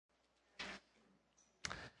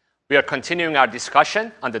We are continuing our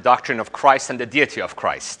discussion on the doctrine of Christ and the deity of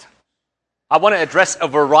Christ. I want to address a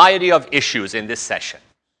variety of issues in this session.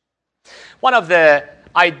 One of the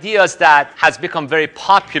ideas that has become very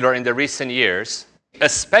popular in the recent years,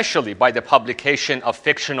 especially by the publication of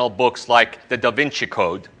fictional books like the Da Vinci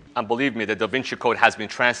Code, and believe me, the Da Vinci Code has been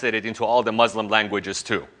translated into all the Muslim languages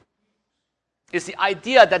too, is the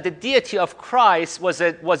idea that the deity of Christ was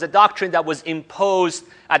a doctrine that was imposed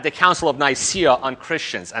at the Council of Nicaea on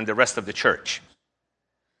Christians and the rest of the church.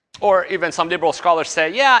 Or even some liberal scholars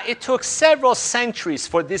say, yeah, it took several centuries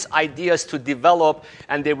for these ideas to develop,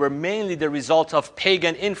 and they were mainly the result of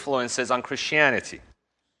pagan influences on Christianity.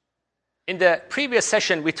 In the previous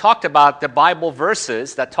session, we talked about the Bible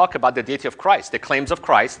verses that talk about the deity of Christ, the claims of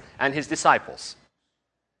Christ and his disciples.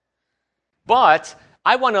 But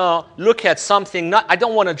I want to look at something, I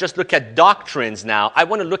don't want to just look at doctrines now. I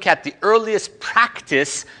want to look at the earliest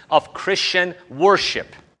practice of Christian worship.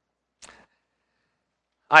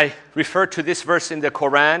 I referred to this verse in the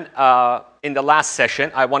Quran in the last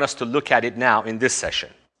session. I want us to look at it now in this session.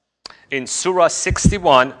 In Surah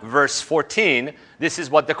 61, verse 14, this is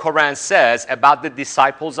what the Quran says about the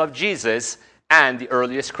disciples of Jesus and the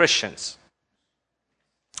earliest Christians.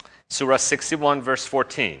 Surah 61, verse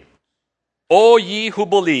 14. O ye who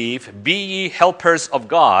believe, be ye helpers of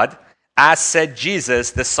God, as said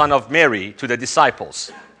Jesus, the son of Mary, to the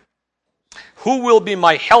disciples. Who will be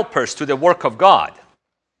my helpers to the work of God?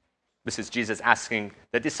 This is Jesus asking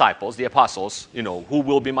the disciples, the apostles, who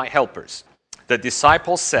will be my helpers? The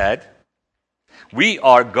disciples said, we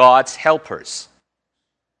are God's helpers.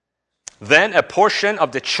 Then a portion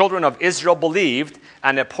of the children of Israel believed,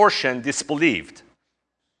 and a portion disbelieved.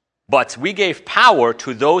 But we gave power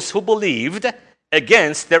to those who believed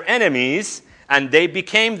against their enemies, and they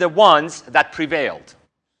became the ones that prevailed.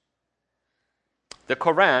 The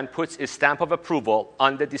Quran puts its stamp of approval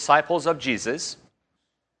on the disciples of Jesus.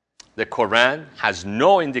 The Quran has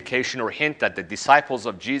no indication or hint that the disciples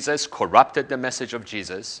of Jesus corrupted the message of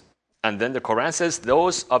Jesus. And then the Quran says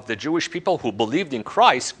those of the Jewish people who believed in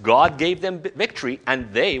Christ, God gave them victory,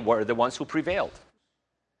 and they were the ones who prevailed.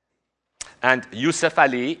 And Yusuf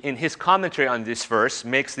Ali, in his commentary on this verse,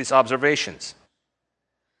 makes these observations.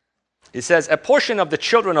 He says, a portion of the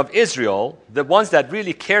children of Israel, the ones that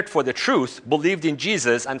really cared for the truth, believed in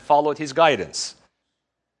Jesus and followed his guidance.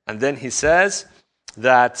 And then he says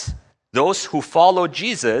that those who followed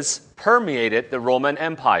Jesus permeated the Roman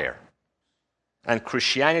Empire, and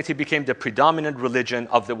Christianity became the predominant religion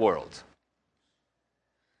of the world.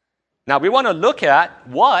 Now we want to look at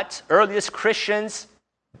what earliest Christians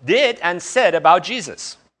did and said about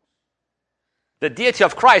Jesus. The deity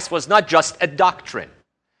of Christ was not just a doctrine.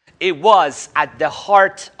 It was at the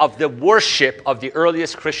heart of the worship of the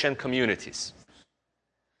earliest Christian communities.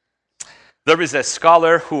 There is a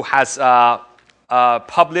scholar who has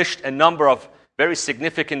published a number of very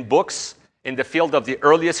significant books in the field of the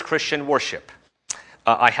earliest Christian worship.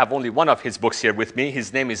 I have only one of his books here with me.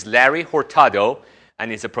 His name is Larry Hurtado, and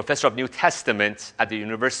he's a professor of New Testament at the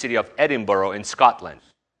University of Edinburgh in Scotland.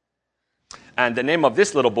 And the name of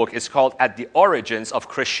this little book is called At the Origins of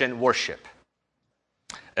Christian Worship.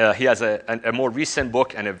 He has a more recent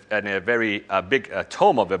book and a very big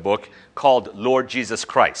tome of a book called Lord Jesus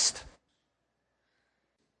Christ.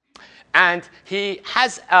 And he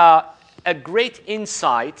has a great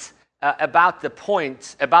insight about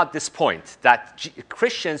this point that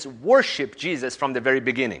Christians worship Jesus from the very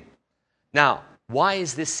beginning. Now, why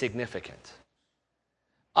is this significant?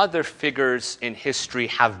 Other figures in history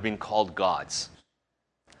have been called gods.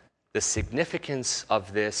 The significance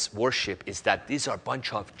of this worship is that these are a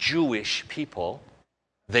bunch of Jewish people.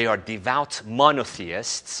 They are devout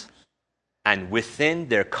monotheists, and within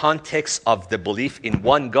their context of the belief in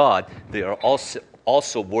one God, they are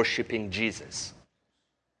also worshiping Jesus.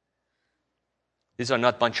 These are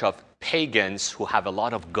not a bunch of pagans who have a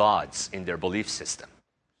lot of gods in their belief system.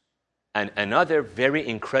 And another very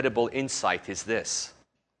incredible insight is this.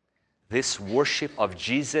 This worship of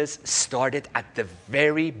Jesus started at the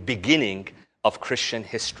very beginning of Christian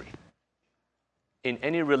history. In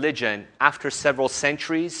any religion, after several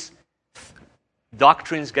centuries,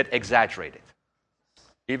 doctrines get exaggerated.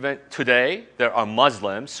 Even today, there are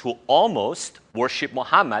Muslims who almost worship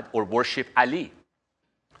Muhammad or worship Ali.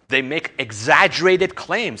 They make exaggerated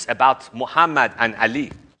claims about Muhammad and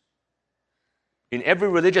Ali. In every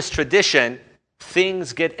religious tradition,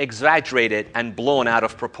 things get exaggerated and blown out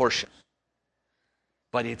of proportion.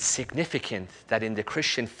 But it's significant that in the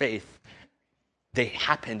Christian faith, they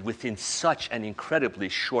happened within such an incredibly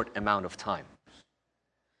short amount of time.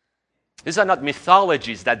 These are not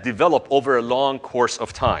mythologies that develop over a long course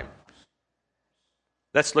of time.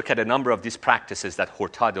 Let's look at a number of these practices that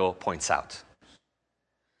Hurtado points out.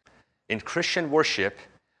 In Christian worship,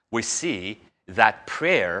 we see that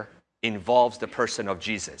prayer involves the person of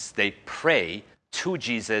Jesus. They pray to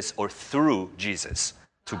Jesus or through Jesus,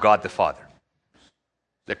 to God the Father.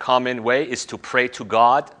 The common way is to pray to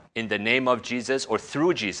God in the name of Jesus or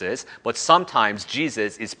through Jesus, but sometimes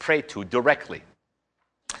Jesus is prayed to directly.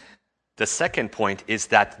 The second point is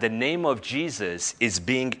that the name of Jesus is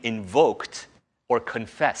being invoked or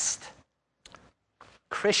confessed.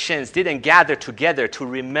 Christians didn't gather together to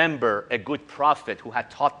remember a good prophet who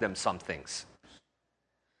had taught them some things.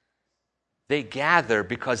 They gather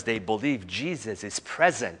because they believe Jesus is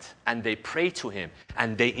present, and they pray to him,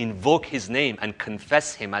 and they invoke his name and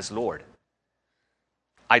confess him as Lord.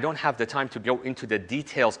 I don't have the time to go into the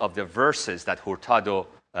details of the verses that Hurtado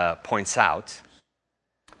points out,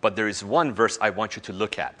 but there is one verse I want you to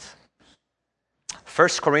look at. 1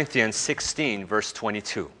 Corinthians 16, verse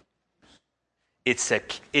 22.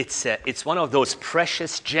 It's one of those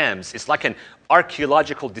precious gems. It's like an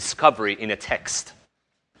archaeological discovery in a text.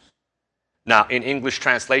 Now, in English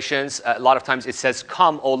translations, a lot of times it says,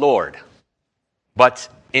 "Come, O Lord." But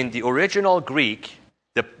in the original Greek,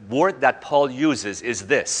 the word that Paul uses is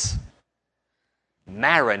this,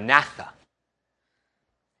 Maranatha.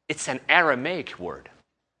 It's an Aramaic word.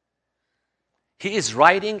 He is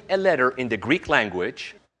writing a letter in the Greek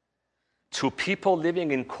language to people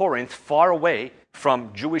living in Corinth, far away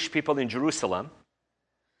from Jewish people in Jerusalem,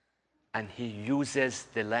 and he uses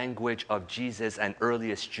the language of Jesus and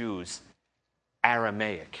earliest Jews,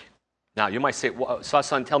 Aramaic. Now, you might say,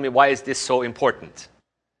 Sasan, tell me, why is this so important?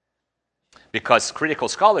 Because critical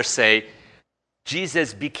scholars say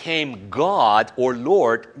Jesus became God or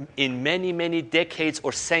Lord in many, many decades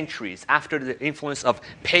or centuries after the influence of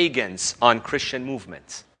pagans on Christian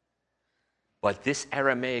movements. But this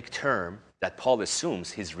Aramaic term that Paul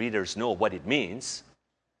assumes his readers know what it means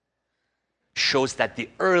shows that the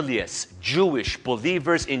earliest Jewish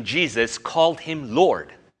believers in Jesus called him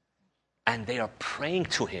Lord. And they are praying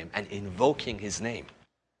to him and invoking his name.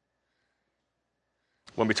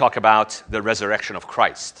 When we talk about the resurrection of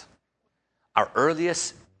Christ, our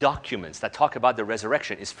earliest documents that talk about the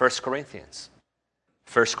resurrection is 1 Corinthians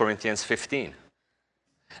 15.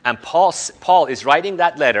 And Paul is writing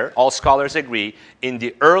that letter, all scholars agree, in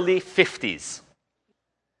the early 50s,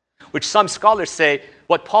 which some scholars say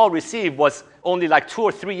what Paul received was only like 2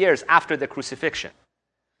 or 3 years after the crucifixion.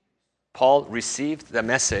 Paul received the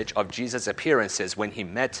message of Jesus' appearances when he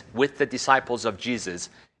met with the disciples of Jesus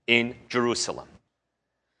in Jerusalem.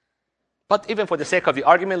 But even for the sake of the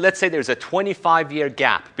argument, let's say there's a 25-year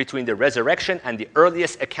gap between the resurrection and the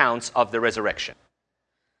earliest accounts of the resurrection.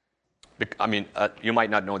 I mean, you might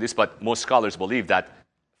not know this, but most scholars believe that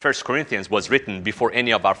 1 Corinthians was written before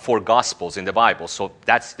any of our 4 Gospels in the Bible, so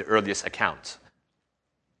that's the earliest account.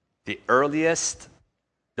 The earliest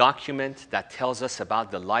document that tells us about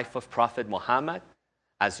the life of Prophet Muhammad,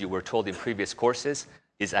 as you were told in previous courses,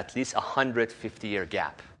 is at least a 150-year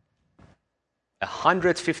gap. A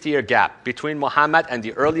 150-year gap between Muhammad and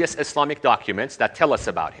the earliest Islamic documents that tell us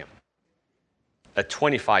about him. A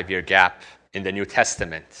 25-year gap in the New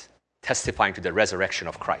Testament, testifying to the resurrection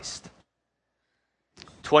of Christ.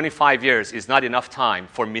 25 years is not enough time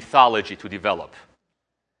for mythology to develop.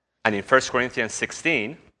 And in 1 Corinthians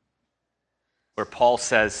 16, where Paul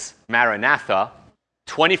says, Maranatha,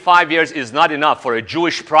 25 years is not enough for a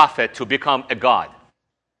Jewish prophet to become a god.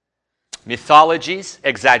 Mythologies,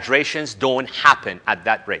 exaggerations don't happen at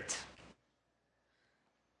that rate.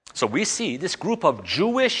 So we see this group of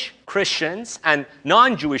Jewish Christians and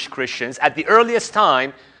non-Jewish Christians at the earliest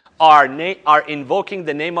time are invoking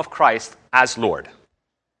the name of Christ as Lord.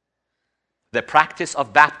 The practice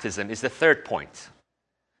of baptism is the third point,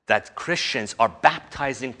 that Christians are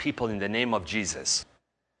baptizing people in the name of Jesus.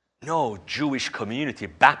 No Jewish community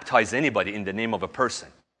baptize anybody in the name of a person.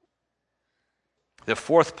 The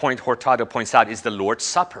fourth point Hurtado points out is the Lord's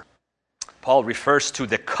Supper. Paul refers to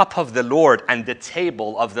the cup of the Lord and the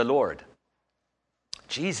table of the Lord.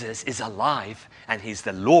 Jesus is alive and he's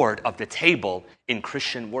the Lord of the table in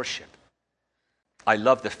Christian worship. I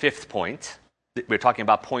love the fifth point. We're talking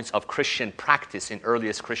about points of Christian practice in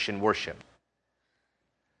earliest Christian worship.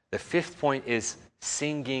 The fifth point is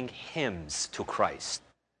singing hymns to Christ.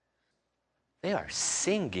 They are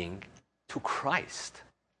singing to Christ.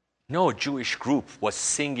 No Jewish group was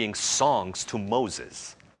singing songs to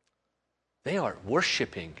Moses. They are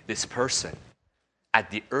worshiping this person at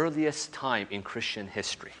the earliest time in Christian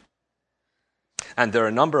history. And there are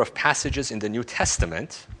a number of passages in the New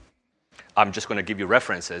Testament. I'm just going to give you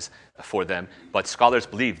references for them, but scholars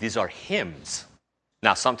believe these are hymns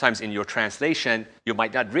Now, sometimes in your translation, you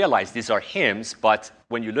might not realize these are hymns, but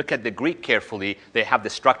when you look at the Greek carefully, they have the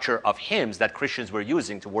structure of hymns that Christians were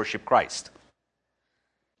using to worship Christ.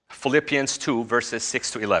 Philippians 2, verses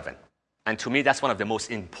 6 to 11. And to me, that's one of the most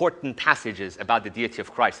important passages about the deity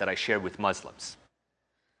of Christ that I share with Muslims.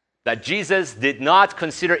 That Jesus did not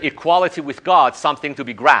consider equality with God something to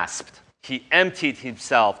be grasped. He emptied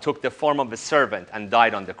himself, took the form of a servant, and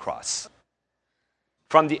died on the cross.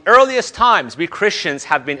 From the earliest times, we Christians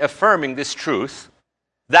have been affirming this truth,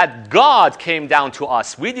 that God came down to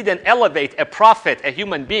us. We didn't elevate a prophet, a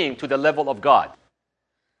human being, to the level of God.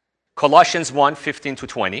 Colossians 1, 15 to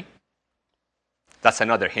 20. That's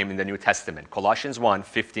another hymn in the New Testament. Colossians 1,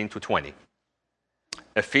 15 to 20.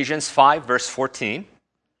 Ephesians 5, verse 14.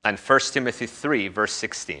 And 1 Timothy 3, verse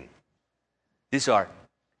 16. These are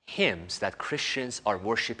hymns that Christians are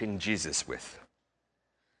worshiping Jesus with.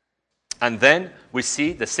 And then we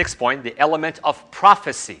see the sixth point, the element of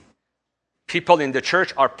prophecy. People in the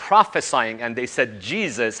church are prophesying, and they said,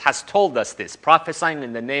 Jesus has told us this, prophesying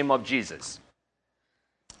in the name of Jesus.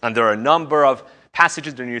 And there are a number of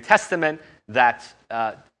passages in the New Testament that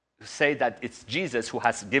say that it's Jesus who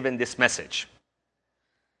has given this message.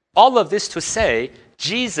 All of this to say,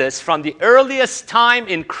 Jesus, from the earliest time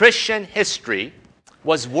in Christian history,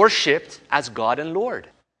 was worshipped as God and Lord.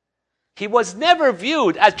 He was never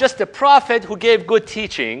viewed as just a prophet who gave good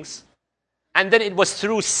teachings, and then it was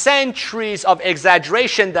through centuries of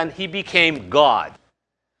exaggeration that he became God.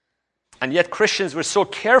 And yet Christians were so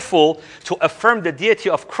careful to affirm the deity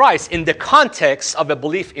of Christ in the context of a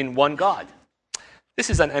belief in one God. This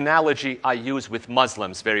is an analogy I use with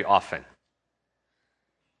Muslims very often.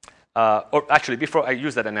 Or actually, before I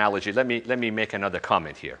use that analogy, let me make another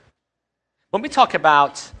comment here. When we talk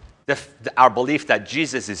about our belief that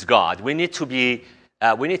Jesus is God, we need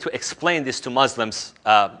to explain this to Muslims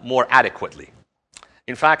more adequately.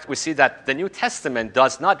 In fact, we see that the New Testament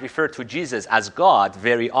does not refer to Jesus as God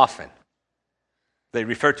very often. They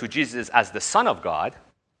refer to Jesus as the Son of God,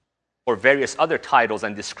 or various other titles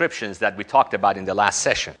and descriptions that we talked about in the last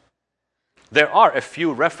session. There are a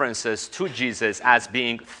few references to Jesus as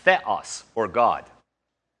being theos, or God.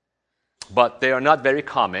 But they are not very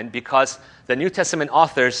common because the New Testament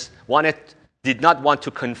authors did not want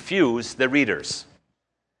to confuse the readers.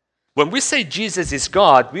 When we say Jesus is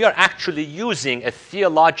God, we are actually using a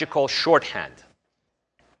theological shorthand.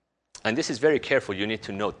 And this is very careful, you need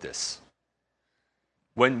to note this.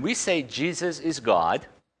 When we say Jesus is God,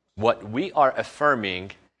 what we are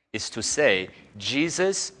affirming is to say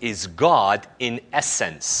Jesus is God in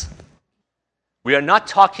essence. We are not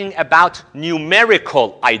talking about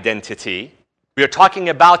numerical identity. We are talking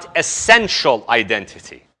about essential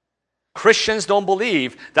identity. Christians don't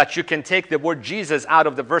believe that you can take the word Jesus out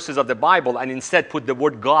of the verses of the Bible and instead put the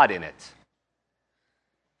word God in it.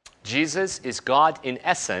 Jesus is God in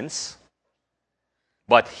essence,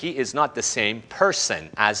 but he is not the same person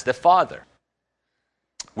as the Father.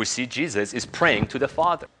 We see Jesus is praying to the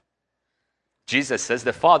Father. Jesus says,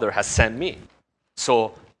 the Father has sent me.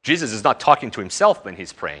 So Jesus is not talking to himself when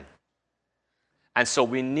he's praying. And so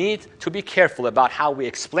we need to be careful about how we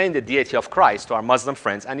explain the deity of Christ to our Muslim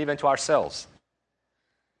friends and even to ourselves.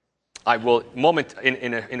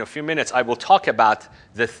 In a few minutes, I will talk about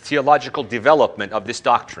the theological development of this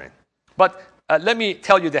doctrine. But let me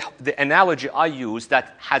tell you the analogy I use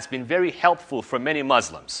that has been very helpful for many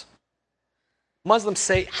Muslims. Muslims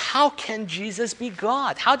say, how can Jesus be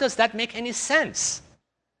God? How does that make any sense?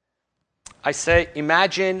 I say,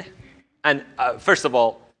 imagine, and first of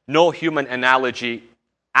all, no human analogy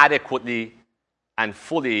adequately and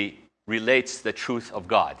fully relates the truth of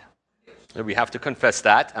God. We have to confess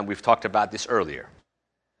that, and we've talked about this earlier.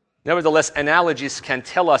 Nevertheless, analogies can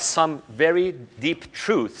tell us some very deep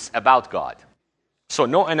truths about God. So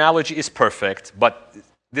no analogy is perfect, but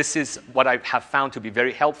this is what I have found to be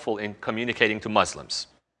very helpful in communicating to Muslims.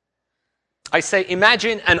 I say,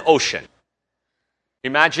 imagine an ocean.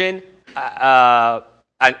 Imagine, and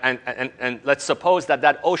let's suppose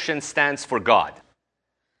that ocean stands for God.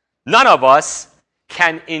 None of us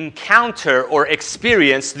can encounter or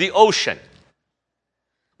experience the ocean.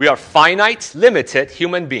 We are finite, limited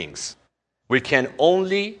human beings. We can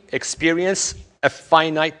only experience a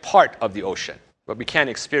finite part of the ocean, but we can't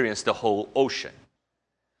experience the whole ocean.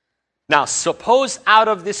 Now, suppose out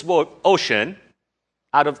of this ocean,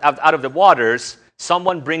 out of the waters,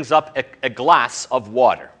 someone brings up a glass of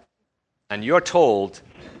water, and you're told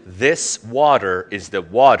this water is the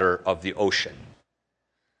water of the ocean.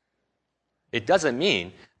 It doesn't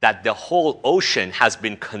mean that the whole ocean has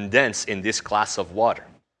been condensed in this glass of water.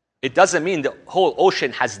 It doesn't mean the whole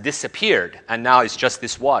ocean has disappeared and now it's just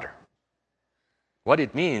this water. What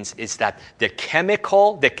it means is that the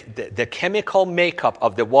chemical makeup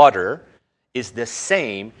of the water is the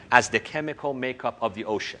same as the chemical makeup of the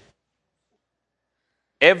ocean.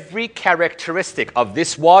 Every characteristic of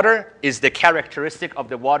this water is the characteristic of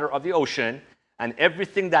the water of the ocean, and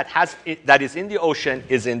everything that is in the ocean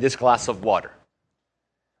is in this glass of water.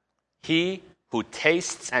 He who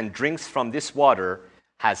tastes and drinks from this water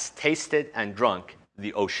has tasted and drunk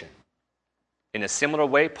the ocean. In a similar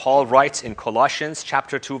way, Paul writes in Colossians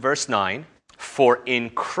chapter 2, verse 9, "For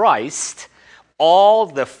in Christ all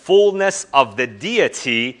the fullness of the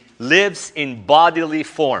deity lives in bodily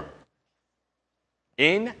form."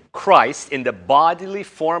 In Christ, in the bodily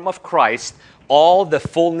form of Christ, all the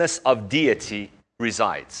fullness of deity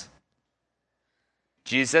resides.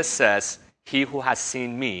 Jesus says, "He who has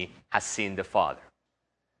seen me has seen the Father."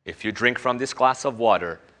 If you drink from this glass of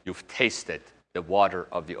water, you've tasted the water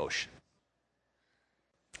of the ocean.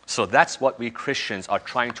 So that's what we Christians are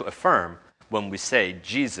trying to affirm when we say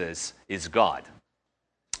Jesus is God.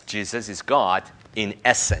 Jesus is God in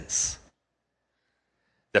essence.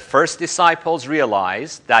 The first disciples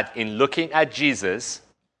realized that in looking at Jesus,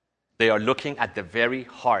 they are looking at the very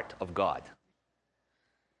heart of God.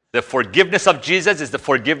 The forgiveness of Jesus is the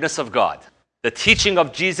forgiveness of God. The teaching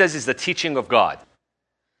of Jesus is the teaching of God.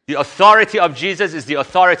 The authority of Jesus is the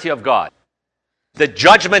authority of God. The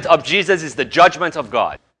judgment of Jesus is the judgment of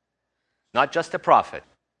God. Not just a prophet.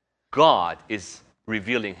 God is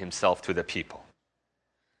revealing himself to the people.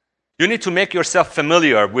 You need to make yourself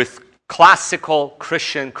familiar with classical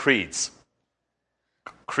Christian creeds.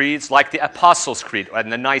 Creeds like the Apostles' Creed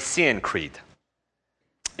and the Nicene Creed.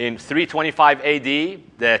 In 325 AD,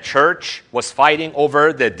 the church was fighting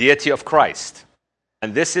over the deity of Christ.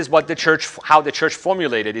 And this is what how the church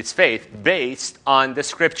formulated its faith based on the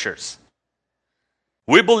scriptures.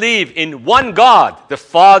 We believe in one God, the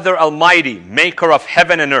Father Almighty, maker of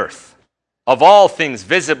heaven and earth, of all things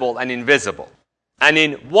visible and invisible, and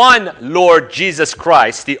in one Lord Jesus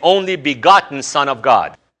Christ, the only begotten Son of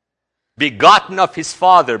God, begotten of his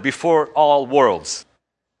Father before all worlds,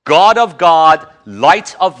 God of God,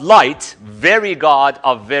 light of light, very God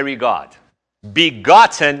of very God,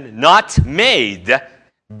 begotten, not made,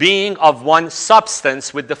 being of one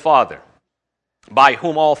substance with the Father, by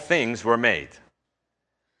whom all things were made.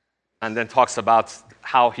 And then talks about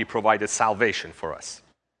how he provided salvation for us.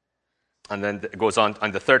 And then it goes on,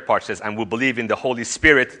 and the third part says, "And we believe in the Holy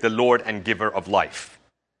Spirit, the Lord and giver of life."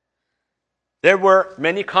 There were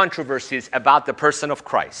many controversies about the person of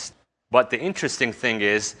Christ. But the interesting thing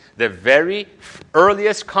is, the very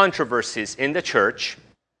earliest controversies in the church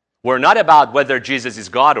were not about whether Jesus is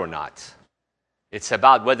God or not. It's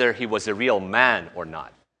about whether he was a real man or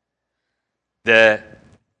not. The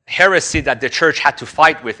heresy that the church had to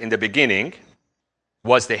fight with in the beginning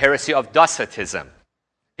was the heresy of Docetism.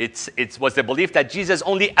 It was the belief that Jesus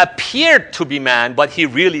only appeared to be man, but he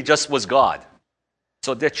really just was God.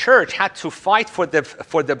 So the church had to fight for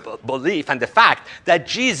the belief and the fact that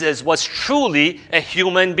Jesus was truly a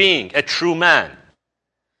human being, a true man.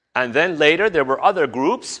 And then later there were other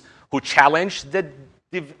groups who challenged the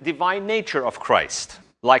divine nature of Christ,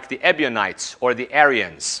 like the Ebionites or the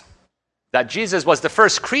Arians. That Jesus was the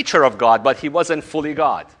first creature of God, but he wasn't fully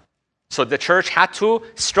God. So the church had to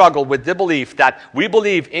struggle with the belief that we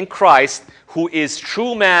believe in Christ, who is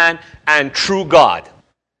true man and true God.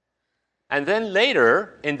 And then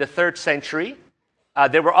later, in the 3rd century,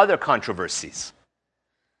 there were other controversies.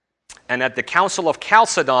 And at the Council of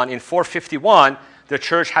Chalcedon in 451, the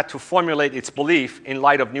church had to formulate its belief in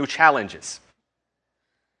light of new challenges.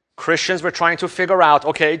 Christians were trying to figure out,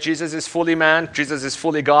 okay, Jesus is fully man, Jesus is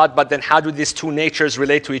fully God, but then how do these two natures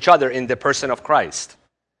relate to each other in the person of Christ?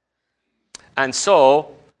 And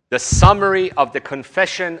so, the summary of the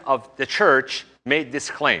confession of the church made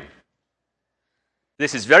this claim.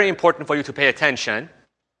 This is very important for you to pay attention,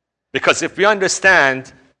 because if we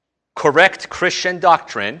understand correct Christian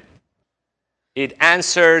doctrine, it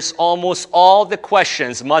answers almost all the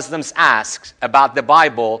questions Muslims ask about the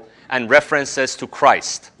Bible and references to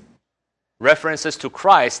Christ. References to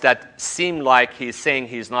Christ that seem like he's saying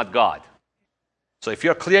he's not God. So if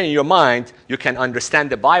you're clear in your mind, you can understand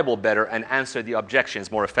the Bible better and answer the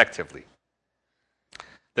objections more effectively.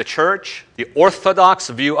 The church, the orthodox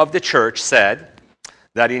view of the church said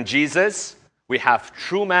that in Jesus we have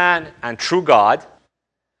true man and true God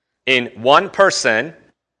in one person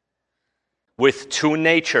with two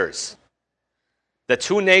natures. The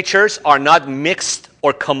two natures are not mixed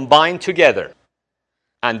or combined together,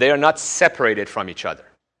 and they are not separated from each other.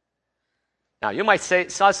 Now, you might say,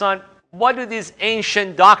 Sazan, what do these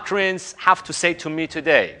ancient doctrines have to say to me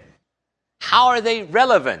today? How are they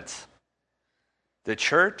relevant? The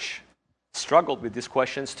church struggled with these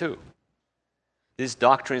questions too. These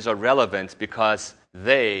doctrines are relevant because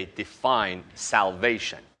they define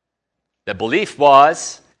salvation. The belief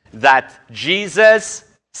was that Jesus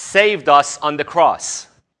saved us on the cross.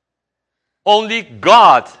 Only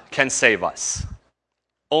God can save us.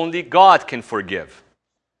 Only God can forgive.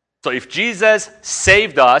 So if Jesus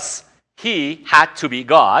saved us, he had to be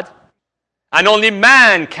God. And only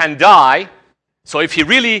man can die. So if he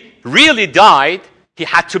really died, he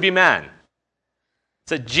had to be man.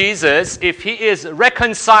 So Jesus, if he is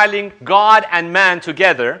reconciling God and man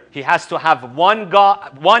together, he has to have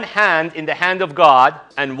one hand in the hand of God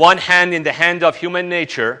and one hand in the hand of human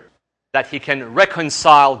nature, that he can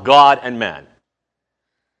reconcile God and man.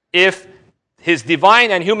 If his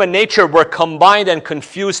divine and human nature were combined and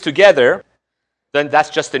confused together, then that's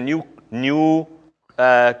just a new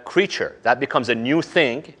creature. That becomes a new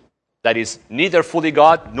thing that is neither fully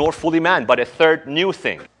God nor fully man, but a third new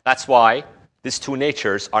thing. That's why these two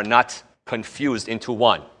natures are not confused into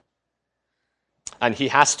one. And he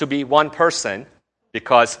has to be one person,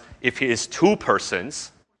 because if he is two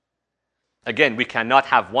persons, again, we cannot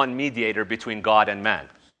have one mediator between God and man.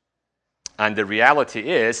 And the reality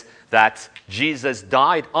is that Jesus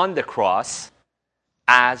died on the cross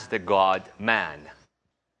as the God-man.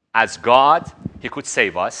 As God, he could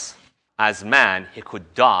save us. As man, he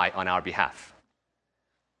could die on our behalf.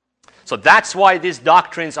 So that's why these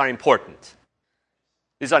doctrines are important.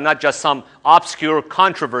 These are not just some obscure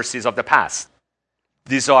controversies of the past.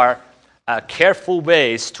 These are careful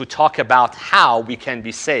ways to talk about how we can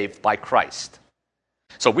be saved by Christ.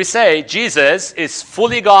 So we say Jesus is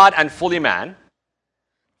fully God and fully man.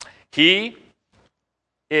 He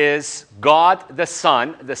is God the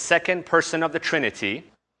Son, the second person of the Trinity.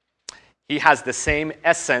 He has the same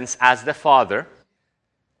essence as the Father,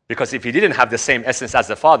 because if he didn't have the same essence as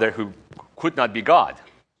the Father, he could not be God.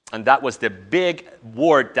 And that was the big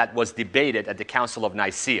word that was debated at the Council of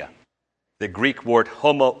Nicaea. The Greek word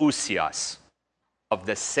homoousios, of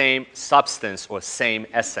the same substance or same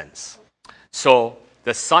essence. So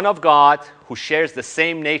the Son of God, who shares the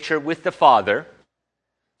same nature with the Father,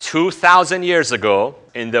 2,000 years ago,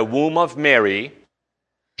 in the womb of Mary,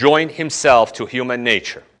 joined himself to human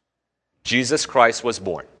nature. Jesus Christ was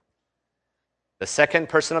born. The second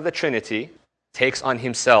person of the Trinity takes on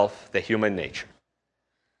himself the human nature.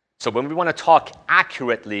 So when we want to talk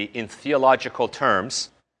accurately in theological terms,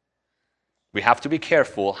 we have to be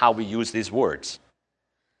careful how we use these words.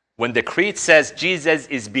 When the Creed says Jesus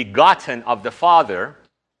is begotten of the Father,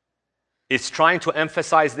 it's trying to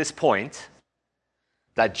emphasize this point,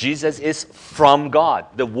 that Jesus is from God,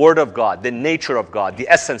 the Word of God, the nature of God, the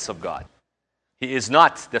essence of God. He is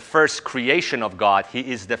not the first creation of God. He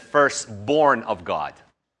is the firstborn of God.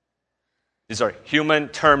 These are human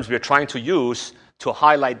terms we're trying to use to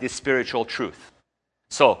highlight this spiritual truth.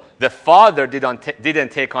 So the Father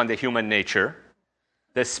didn't take on the human nature.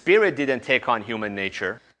 The Spirit didn't take on human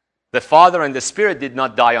nature. The Father and the Spirit did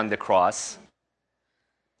not die on the cross.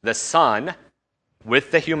 The Son,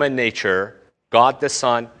 with the human nature, God the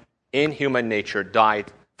Son, in human nature,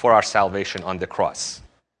 died for our salvation on the cross.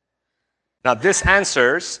 Now this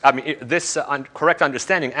correct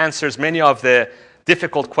understanding answers many of the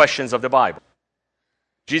difficult questions of the Bible.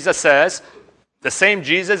 Jesus says, the same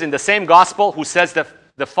Jesus in the same gospel who says that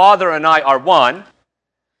the Father and I are one,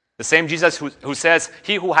 the same Jesus who says,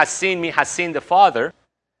 he who has seen me has seen the Father,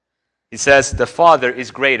 he says, the Father is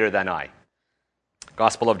greater than I.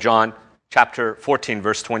 Gospel of John, chapter 14,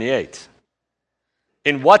 verse 28.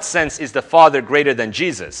 In what sense is the Father greater than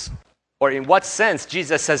Jesus? Or in what sense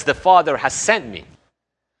Jesus says, the Father has sent me?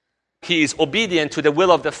 He is obedient to the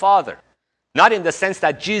will of the Father. Not in the sense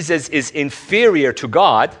that Jesus is inferior to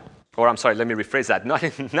God, or I'm sorry, let me rephrase that.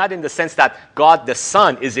 Not in the sense that God the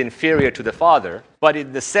Son is inferior to the Father, but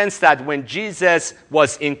in the sense that when Jesus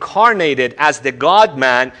was incarnated as the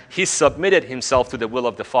God-man, he submitted himself to the will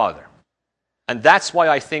of the Father. And that's why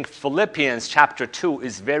I think Philippians chapter 2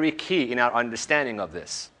 is very key in our understanding of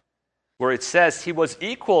this, where it says he was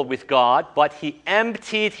equal with God, but he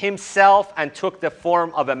emptied himself and took the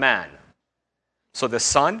form of a man. So the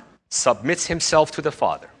Son submits himself to the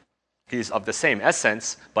Father. He is of the same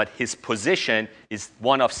essence, but his position is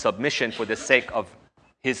one of submission for the sake of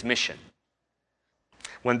his mission.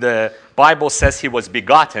 When the Bible says he was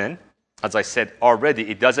begotten, as I said already,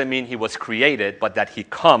 it doesn't mean he was created, but that he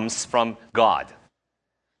comes from God.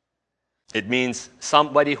 It means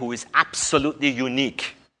somebody who is absolutely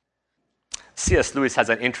unique. C.S. Lewis has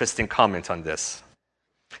an interesting comment on this.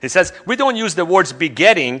 He says, we don't use the words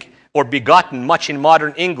begetting or begotten much in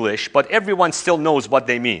modern English, but everyone still knows what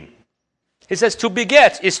they mean. He says to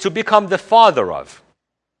beget is to become the father of.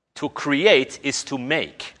 To create is to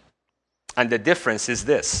make. And the difference is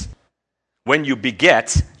this. When you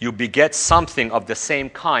beget something of the same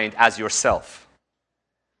kind as yourself.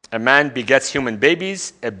 A man begets human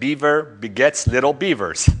babies, a beaver begets little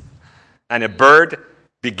beavers, and a bird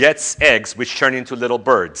begets eggs which turn into little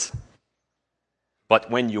birds.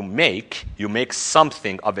 But when you make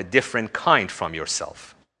something of a different kind from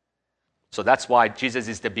yourself. So that's why Jesus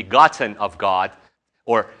is the begotten of God,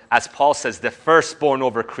 or as Paul says, the firstborn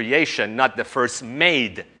over creation, not the first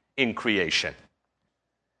made in creation.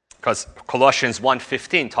 Because Colossians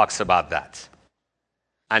 1:15 talks about that.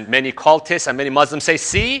 And many cultists and many Muslims say,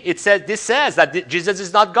 see, this says that Jesus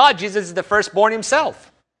is not God. Jesus is the firstborn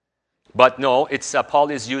himself. But no, Paul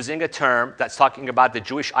is using a term that's talking about the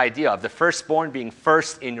Jewish idea of the firstborn being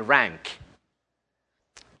first in rank.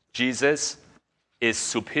 Jesus is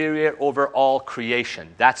superior over all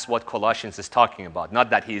creation. That's what Colossians is talking about,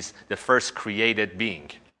 not that he's the first created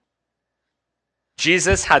being.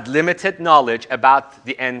 Jesus had limited knowledge about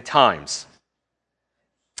the end times.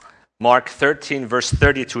 Mark 13, verse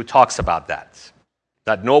 32 talks about that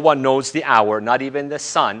no one knows the hour, not even the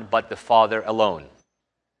Son, but the Father alone.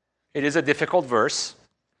 It is a difficult verse,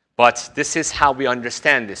 but this is how we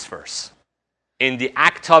understand this verse. In the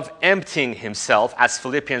act of emptying himself, as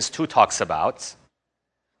Philippians 2 talks about,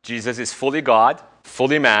 Jesus is fully God,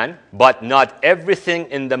 fully man, but not everything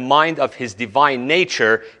in the mind of his divine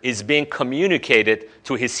nature is being communicated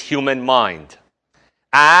to his human mind.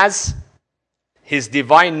 As his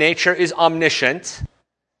divine nature is omniscient,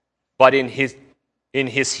 but in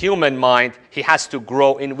his human mind, he has to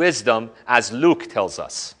grow in wisdom, as Luke tells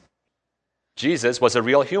us. Jesus was a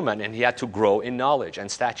real human, and he had to grow in knowledge and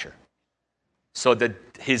stature. So that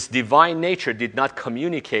his divine nature did not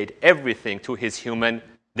communicate everything to his human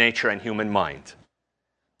nature and human mind.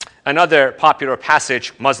 Another popular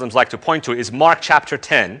passage Muslims like to point to is Mark chapter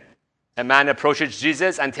 10. A man approaches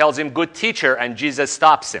Jesus and tells him, "Good teacher," and Jesus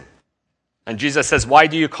stops him. And Jesus says, "Why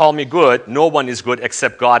do you call me good? No one is good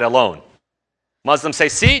except God alone." Muslims say,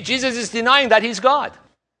 see, Jesus is denying that he's God.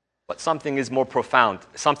 But something more profound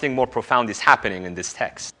is happening in this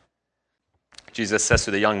text. Jesus says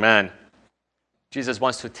to the young man, Jesus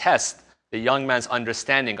wants to test the young man's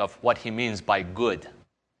understanding of what he means by good.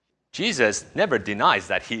 Jesus never denies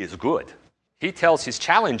that he is good. He tells his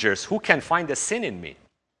challengers, "Who can find a sin in me?"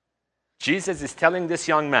 Jesus is telling this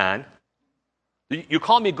young man, "You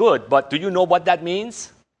call me good, but do you know what that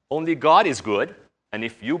means? Only God is good, and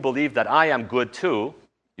if you believe that I am good too,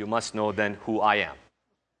 you must know then who I am."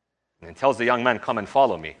 And tells the young man, "Come and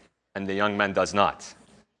follow me," and the young man does not.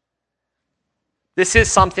 This is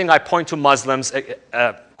something I point to Muslims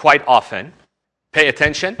quite often. Pay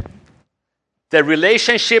attention. The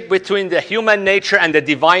relationship between the human nature and the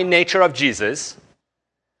divine nature of Jesus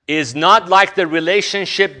is not like the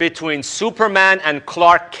relationship between Superman and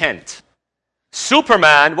Clark Kent.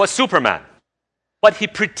 Superman was Superman, but he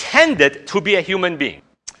pretended to be a human being.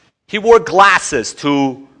 He wore glasses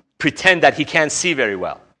to pretend that he can't see very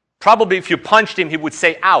well. Probably if you punched him, he would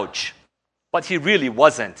say, "Ouch," but he really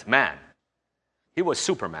wasn't man. He was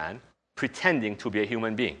Superman, pretending to be a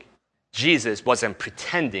human being. Jesus wasn't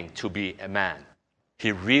pretending to be a man.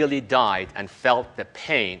 He really died and felt the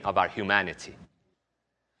pain of our humanity.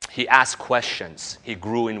 He asked questions. He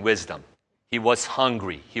grew in wisdom. He was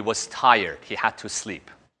hungry. He was tired. He had to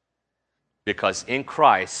sleep. Because in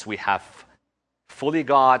Christ, we have fully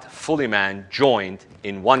God, fully man, joined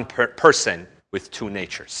in one person with two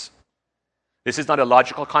natures. This is not a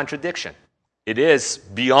logical contradiction. It is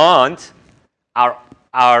beyond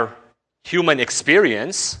our human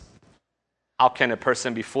experience. How can a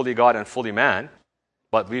person be fully God and fully man?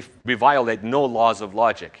 But we violate no laws of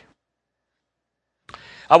logic.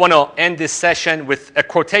 I want to end this session with a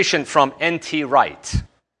quotation from N.T. Wright.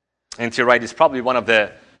 N.T. Wright is probably one of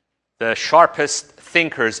the sharpest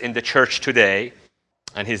thinkers in the church today,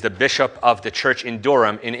 and he's the bishop of the church in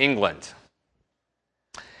Durham in England.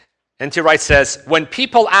 N.T. Wright says, "When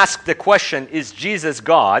people ask the question, is Jesus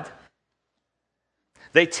God?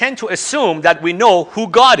 They tend to assume that we know who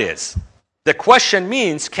God is. The question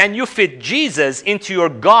means, can you fit Jesus into your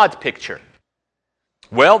God picture?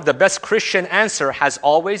 Well, the best Christian answer has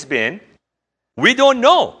always been, we don't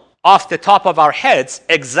know off the top of our heads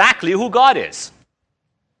exactly who God is.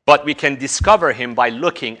 But we can discover him by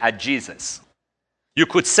looking at Jesus. You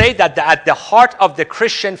could say that at the heart of the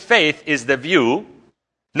Christian faith is the view,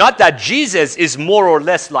 not that Jesus is more or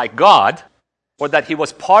less like God, or that he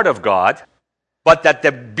was part of God, but that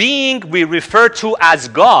the being we refer to as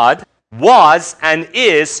God was and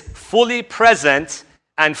is fully present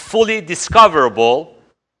and fully discoverable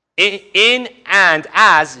in and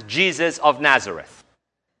as Jesus of Nazareth.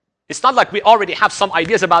 It's not like we already have some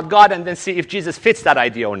ideas about God and then see if Jesus fits that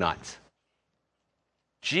idea or not.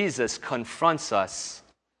 Jesus confronts us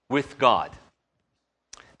with God.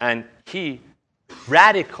 And he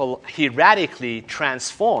radically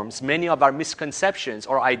transforms many of our misconceptions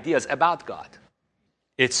or ideas about God.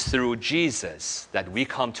 It's through Jesus that we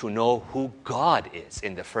come to know who God is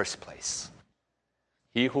in the first place.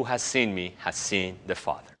 He who has seen me has seen the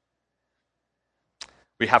Father.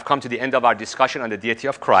 We have come to the end of our discussion on the deity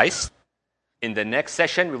of Christ. In the next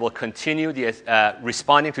session, we will continue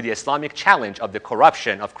responding to the Islamic challenge of the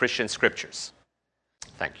corruption of Christian scriptures.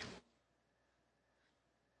 Thank you.